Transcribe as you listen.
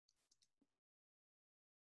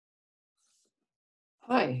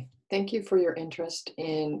Hi, thank you for your interest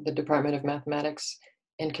in the Department of Mathematics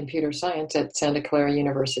and Computer Science at Santa Clara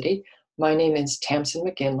University. My name is Tamsen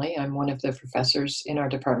McGinley. I'm one of the professors in our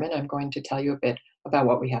department. I'm going to tell you a bit about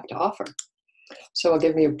what we have to offer. So I'll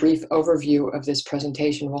give you a brief overview of this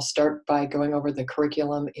presentation. We'll start by going over the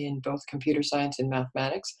curriculum in both computer science and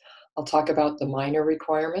mathematics. I'll talk about the minor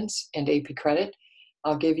requirements and AP credit.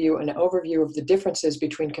 I'll give you an overview of the differences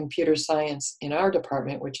between computer science in our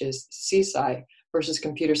department, which is CSI, versus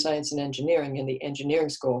computer science and engineering in the engineering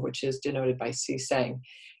school, which is denoted by CSENG.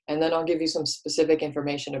 And then I'll give you some specific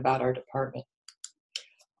information about our department.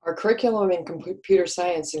 Our curriculum in computer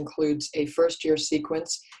science includes a first-year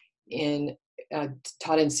sequence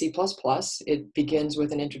taught in C++. It begins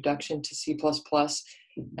with an introduction to C++,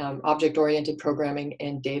 object-oriented programming,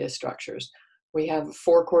 and data structures. We have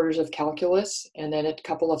 4 quarters of calculus, and then a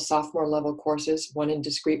couple of sophomore level courses, one in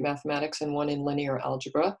discrete mathematics and one in linear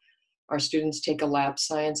algebra. Our students take a lab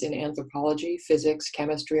science in anthropology, physics,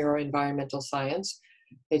 chemistry, or environmental science.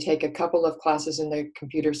 They take a couple of classes in the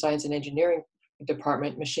computer science and engineering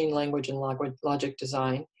department, machine language and logic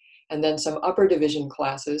design, and then some upper division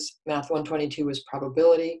classes. Math 122 is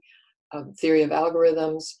probability, theory of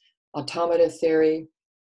algorithms, automata theory,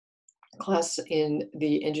 class in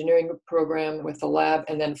the engineering program with the lab,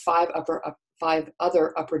 and then 5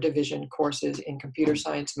 other upper division courses in computer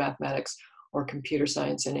science, mathematics, or computer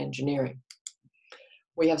science and engineering.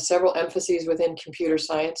 We have several emphases within computer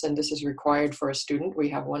science, and this is required for a student. We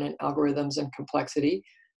have one in algorithms and complexity,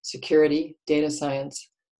 security, data science,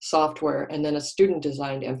 software, and then a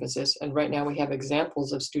student-designed emphasis. And right now we have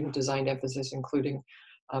examples of student-designed emphasis, including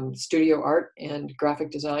studio art and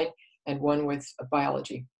graphic design, and one with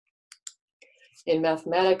biology. In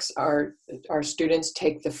mathematics, our students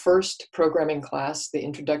take the first programming class, the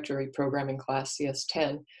introductory programming class,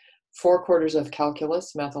 CS10, 4 quarters of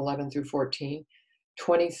calculus, Math 11 through 14.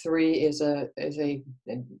 23 is a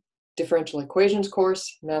differential equations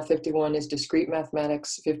course. Math 51 is discrete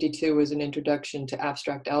mathematics. 52 is an introduction to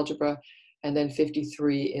abstract algebra. And then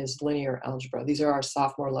 53 is linear algebra. These are our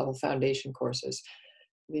sophomore level foundation courses.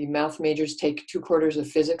 The math majors take 2 quarters of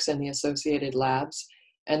physics and the associated labs,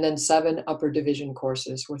 and then 7 upper division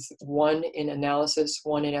courses with 1 in analysis,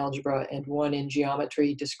 1 in algebra, and 1 in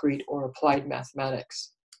geometry, discrete, or applied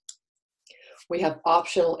mathematics. We have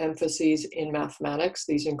optional emphases in mathematics.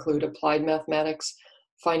 These include applied mathematics,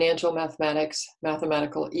 financial mathematics,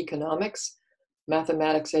 mathematical economics,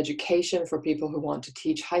 mathematics education for people who want to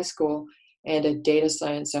teach high school, and a data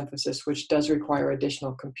science emphasis, which does require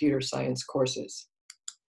additional computer science courses.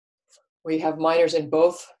 We have minors in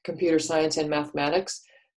both computer science and mathematics.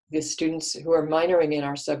 The students who are minoring in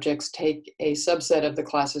our subjects take a subset of the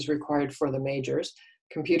classes required for the majors.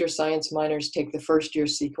 Computer science minors take the first year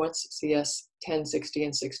sequence, CS 10, 60,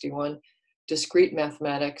 and 61. Discrete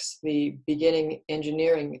mathematics, the beginning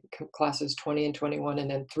engineering classes 20 and 21,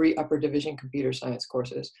 and then 3 upper division computer science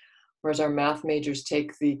courses. Whereas our math majors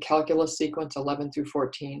take the calculus sequence 11 through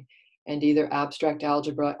 14, and either abstract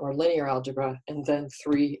algebra or linear algebra, and then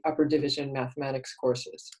 3 upper division mathematics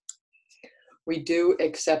courses. We do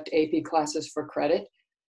accept AP classes for credit.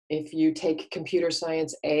 If you take computer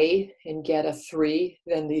science A and get a 3,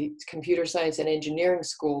 then the computer science and engineering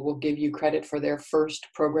school will give you credit for their first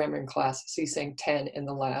programming class, CSENG 10 in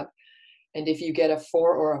the lab. And if you get a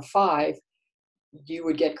 4 or a 5, you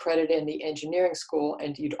would get credit in the engineering school,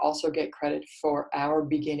 and you'd also get credit for our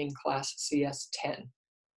beginning class, CS 10.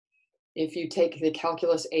 If you take the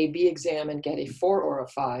calculus AB exam and get a 4 or a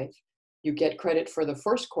 5, you get credit for the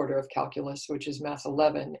first quarter of calculus, which is Math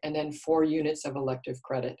 11, and then 4 units of elective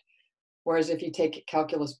credit. Whereas if you take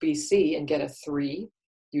calculus BC and get a 3,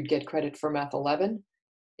 you'd get credit for Math 11.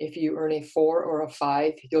 If you earn a 4 or a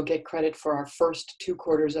 5, you'll get credit for our first 2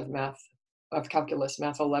 quarters of calculus,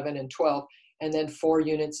 Math 11 and 12, and then 4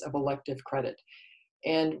 units of elective credit.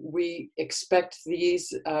 And we expect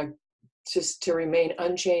these just to remain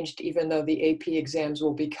unchanged, even though the AP exams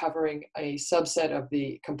will be covering a subset of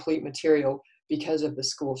the complete material because of the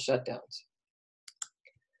school shutdowns.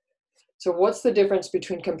 So what's the difference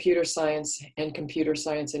between computer science and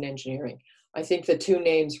engineering? I think the 2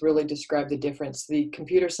 names really describe the difference. The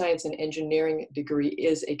computer science and engineering degree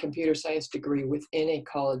is a computer science degree within a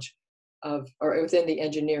college or within the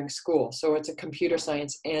engineering school. So it's a computer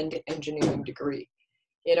science and engineering degree.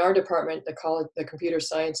 In our department, the computer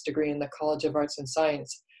science degree in the College of Arts and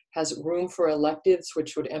Science has room for electives,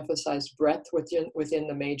 which would emphasize breadth within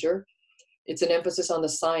the major. It's an emphasis on the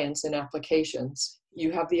science and applications.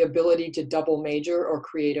 You have the ability to double major or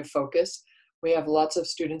create a focus. We have lots of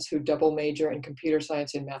students who double major in computer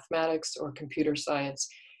science and mathematics, or computer science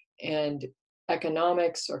and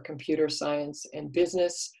economics or computer science and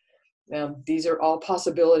business. These are all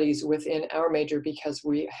possibilities within our major because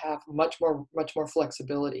we have much more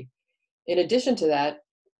flexibility. In addition to that,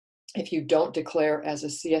 if you don't declare as a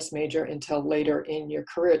CS major until later in your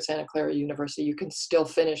career at Santa Clara University, you can still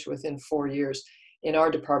finish within 4 years in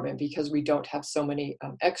our department because we don't have so many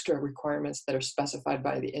extra requirements that are specified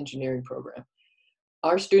by the engineering program.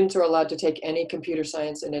 Our students are allowed to take any computer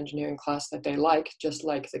science and engineering class that they like, just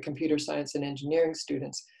like the computer science and engineering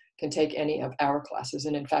students can take any of our classes.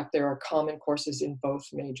 And in fact, there are common courses in both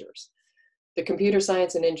majors. The computer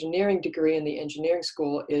science and engineering degree in the engineering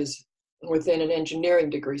school is within an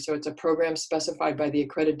engineering degree. So it's a program specified by the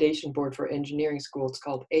Accreditation Board for Engineering Schools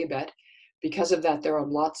called ABET. Because of that, there are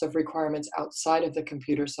lots of requirements outside of the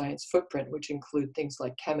computer science footprint, which include things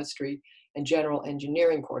like chemistry and general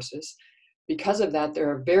engineering courses. Because of that, there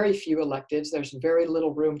are very few electives. There's very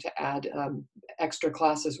little room to add extra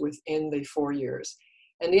classes within the 4 years.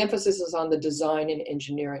 And the emphasis is on the design and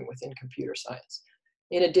engineering within computer science.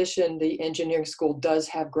 In addition, the engineering school does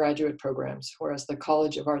have graduate programs, whereas the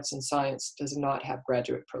College of Arts and Science does not have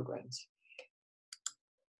graduate programs.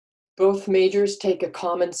 Both majors take a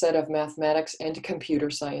common set of mathematics and computer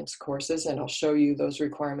science courses, and I'll show you those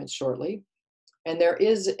requirements shortly. And there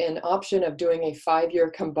is an option of doing a 5-year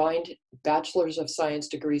combined Bachelor's of Science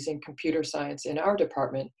degrees in computer science in our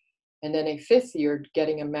department, and then a 5th year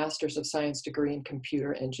getting a Master's of Science degree in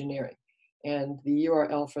computer engineering. And the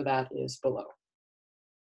URL for that is below.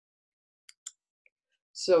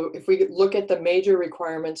 So if we look at the major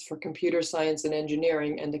requirements for computer science and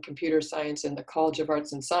engineering and the computer science and the College of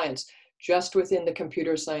Arts and Science, just within the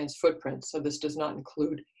computer science footprint, so this does not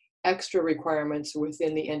include extra requirements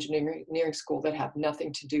within the engineering school that have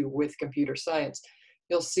nothing to do with computer science,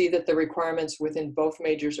 you'll see that the requirements within both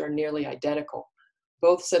majors are nearly identical.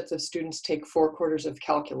 Both sets of students take 4 quarters of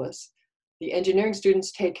calculus. The engineering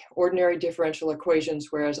students take ordinary differential equations,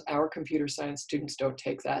 whereas our computer science students don't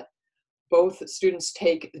take that. Both students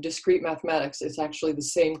take discrete mathematics. It's actually the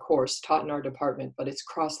same course taught in our department, but it's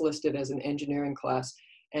cross-listed as an engineering class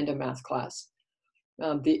and a math class.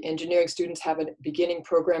 The engineering students have a beginning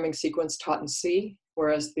programming sequence taught in C,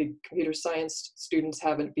 whereas the computer science students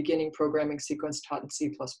have a beginning programming sequence taught in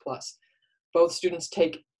C++. Both students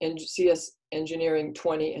take CS Engineering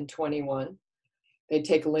 20 and 21. They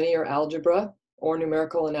take linear algebra or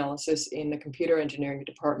numerical analysis in the computer engineering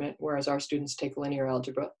department, whereas our students take linear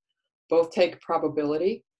algebra. Both take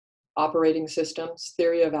probability, operating systems,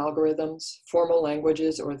 theory of algorithms, formal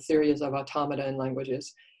languages, or theories of automata and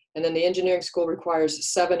languages. And then the engineering school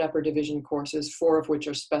requires 7 upper division courses, 4 of which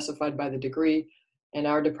are specified by the degree. And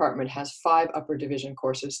our department has 5 upper division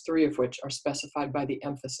courses, 3 of which are specified by the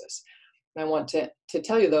emphasis. And I want to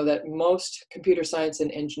tell you, though, that most computer science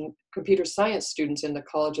and computer science students in the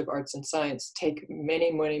College of Arts and Science take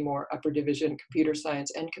many, many more upper division computer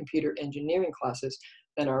science and computer engineering classes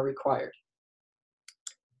than are required.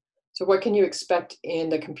 So what can you expect in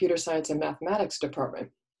the computer science and mathematics department?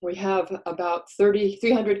 We have about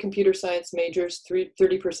 300 computer science majors,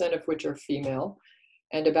 30% of which are female,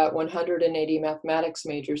 and about 180 mathematics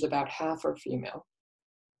majors, about half are female.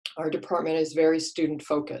 Our department is very student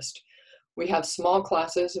focused. We have small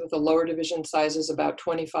classes with the lower division sizes about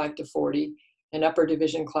 25 to 40 and upper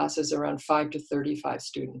division classes around 5 to 35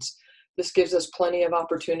 students. This gives us plenty of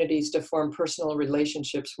opportunities to form personal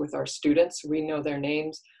relationships with our students. We know their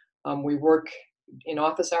names. We work in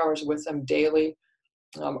office hours with them daily.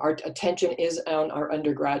 Our attention is on our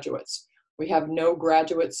undergraduates. We have no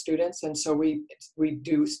graduate students, and so we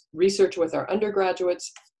do research with our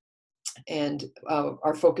undergraduates, and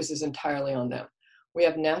our focus is entirely on them. We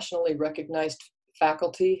have nationally recognized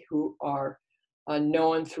faculty who are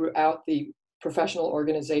known throughout the professional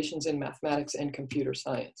organizations in mathematics and computer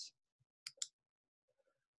science.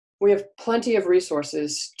 We have plenty of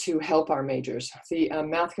resources to help our majors. The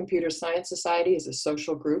Math Computer Science Society is a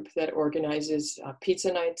social group that organizes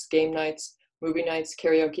pizza nights, game nights, movie nights,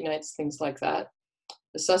 karaoke nights, things like that.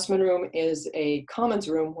 The Sussman Room is a commons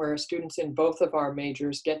room where students in both of our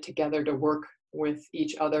majors get together to work with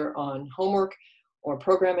each other on homework or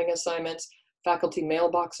programming assignments. Faculty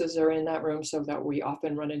mailboxes are in that room so that we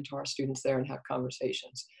often run into our students there and have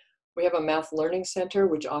conversations. We have a Math Learning Center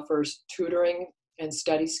which offers tutoring and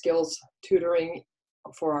study skills tutoring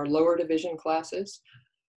for our lower division classes.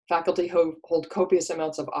 Faculty hold copious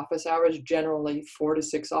amounts of office hours, generally 4 to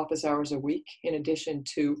 6 office hours a week, in addition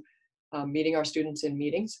to meeting our students in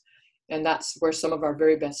meetings. And that's where some of our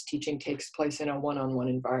very best teaching takes place, in a one-on-one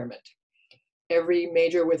environment. Every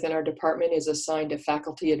major within our department is assigned a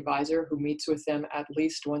faculty advisor who meets with them at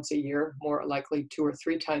least once a year, more likely 2 or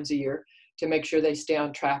 3 times a year, to make sure they stay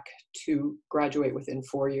on track to graduate within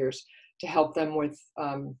 4 years, to help them with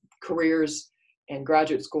careers and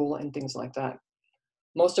graduate school and things like that.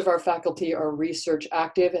 Most of our faculty are research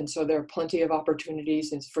active, and so there are plenty of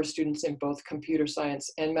opportunities for students in both computer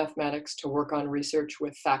science and mathematics to work on research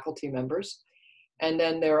with faculty members. And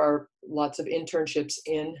then there are lots of internships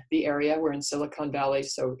in the area. We're in Silicon Valley,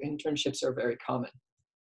 so internships are very common.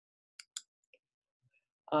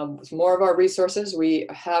 More of our resources, we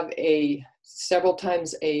have several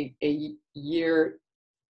times a year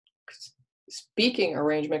speaking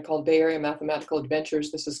arrangement called Bay Area Mathematical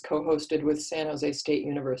Adventures. This is co-hosted with San Jose State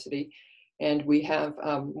University. And we have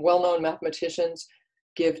well-known mathematicians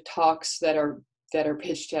give talks that are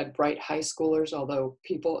pitched at bright high schoolers, although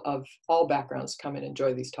people of all backgrounds come and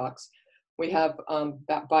enjoy these talks. We have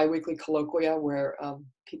bi-weekly colloquia where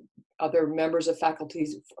other members of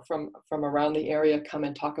faculties from around the area come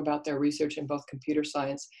and talk about their research in both computer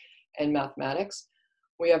science and mathematics.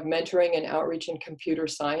 We have mentoring and outreach in computer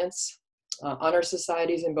science, honor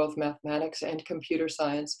societies in both mathematics and computer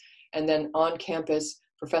science, and then on-campus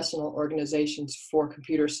professional organizations for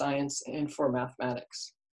computer science and for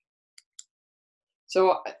mathematics.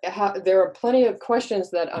 So there are plenty of questions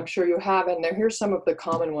that I'm sure you have, and here's some of the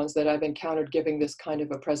common ones that I've encountered giving this kind of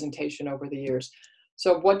a presentation over the years.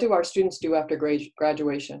 So what do our students do after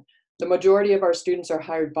graduation? The majority of our students are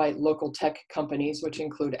hired by local tech companies, which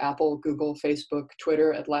include Apple, Google, Facebook,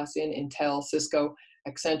 Twitter, Atlassian, Intel, Cisco,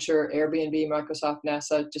 Accenture, Airbnb, Microsoft,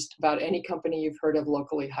 NASA. Just about any company you've heard of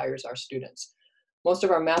locally hires our students. Most of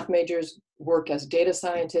our math majors work as data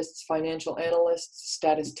scientists, financial analysts,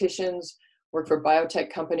 statisticians, work for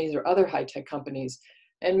biotech companies or other high-tech companies.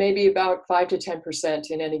 And maybe about 5 to 10%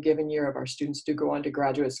 in any given year of our students do go on to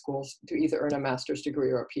graduate schools to either earn a master's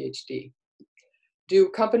degree or a PhD. Do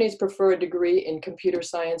companies prefer a degree in computer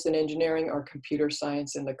science and engineering or computer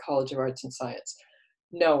science in the College of Arts and Science?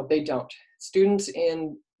 No, they don't. Students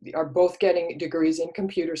are both getting degrees in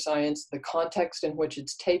computer science. The context in which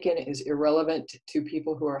it's taken is irrelevant to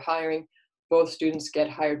people who are hiring. Both students get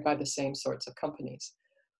hired by the same sorts of companies.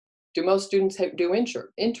 Do most students do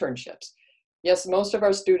internships? Yes, most of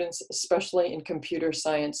our students, especially in computer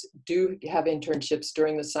science, do have internships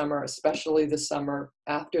during the summer, especially the summer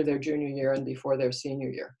after their junior year and before their senior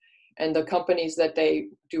year. And the companies that they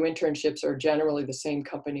do internships are generally the same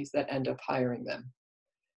companies that end up hiring them.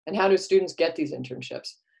 And how do students get these internships?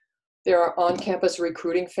 There are on-campus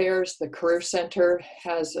recruiting fairs. The Career Center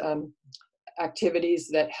has activities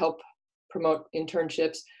that help promote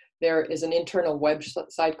internships. There is an internal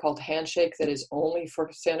website called Handshake that is only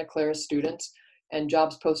for Santa Clara students, and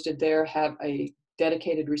jobs posted there have a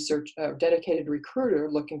dedicated recruiter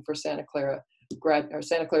looking for Santa Clara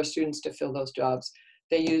students to fill those jobs.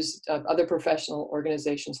 They use other professional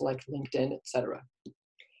organizations like LinkedIn, etc.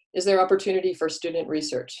 Is there opportunity for student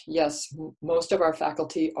research? Yes, most of our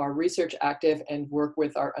faculty are research active and work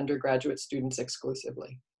with our undergraduate students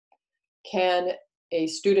exclusively. Can a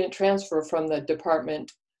student transfer from the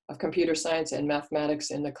Department of Computer Science and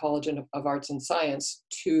Mathematics in the College of Arts and Science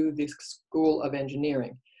to the School of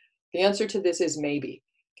Engineering? The answer to this is maybe.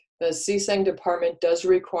 The CSENG department does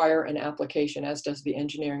require an application, as does the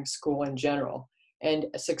engineering school in general, and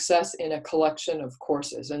success in a collection of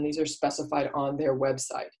courses, and these are specified on their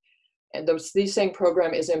website. And the CSENG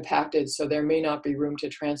program is impacted, so there may not be room to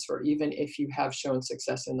transfer, even if you have shown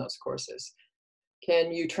success in those courses.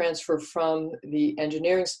 Can you transfer from the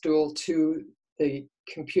engineering school to the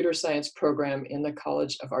computer science program in the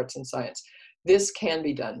College of Arts and Science? This can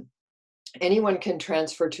be done. Anyone can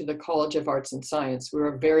transfer to the College of Arts and Science.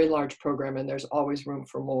 We're a very large program and there's always room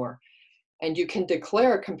for more. And you can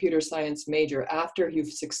declare a computer science major after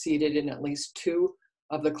you've succeeded in at least 2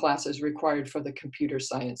 of the classes required for the computer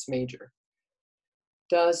science major.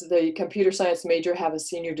 Does the computer science major have a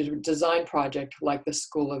senior design project like the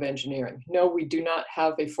School of Engineering? No, we do not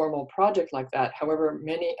have a formal project like that. However,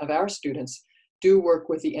 many of our students do work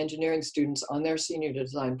with the engineering students on their senior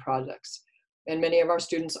design projects. And many of our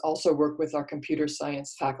students also work with our computer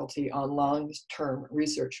science faculty on long-term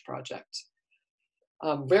research projects.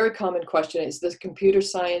 Very common question is this computer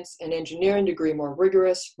science and engineering degree more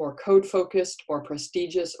rigorous, more code-focused, more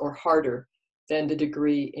prestigious, or harder than the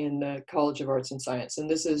degree in the College of Arts and Science? And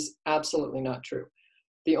this is absolutely not true.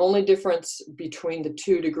 The only difference between the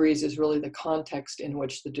 2 degrees is really the context in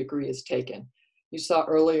which the degree is taken. You saw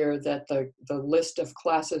earlier that the list of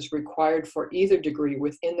classes required for either degree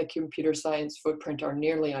within the computer science footprint are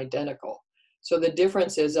nearly identical. So the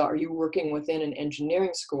difference is, are you working within an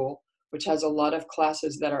engineering school, which has a lot of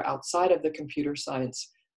classes that are outside of the computer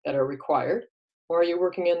science that are required, Or are you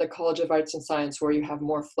working in the College of Arts and Science where you have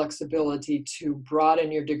more flexibility to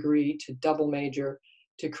broaden your degree, to double major,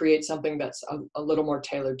 to create something that's a little more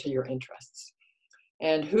tailored to your interests?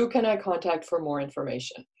 And who can I contact for more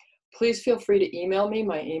information? Please feel free to email me.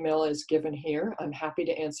 My email is given here. I'm happy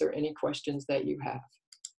to answer any questions that you have.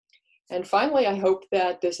 And finally, I hope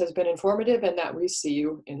that this has been informative and that we see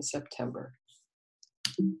you in September.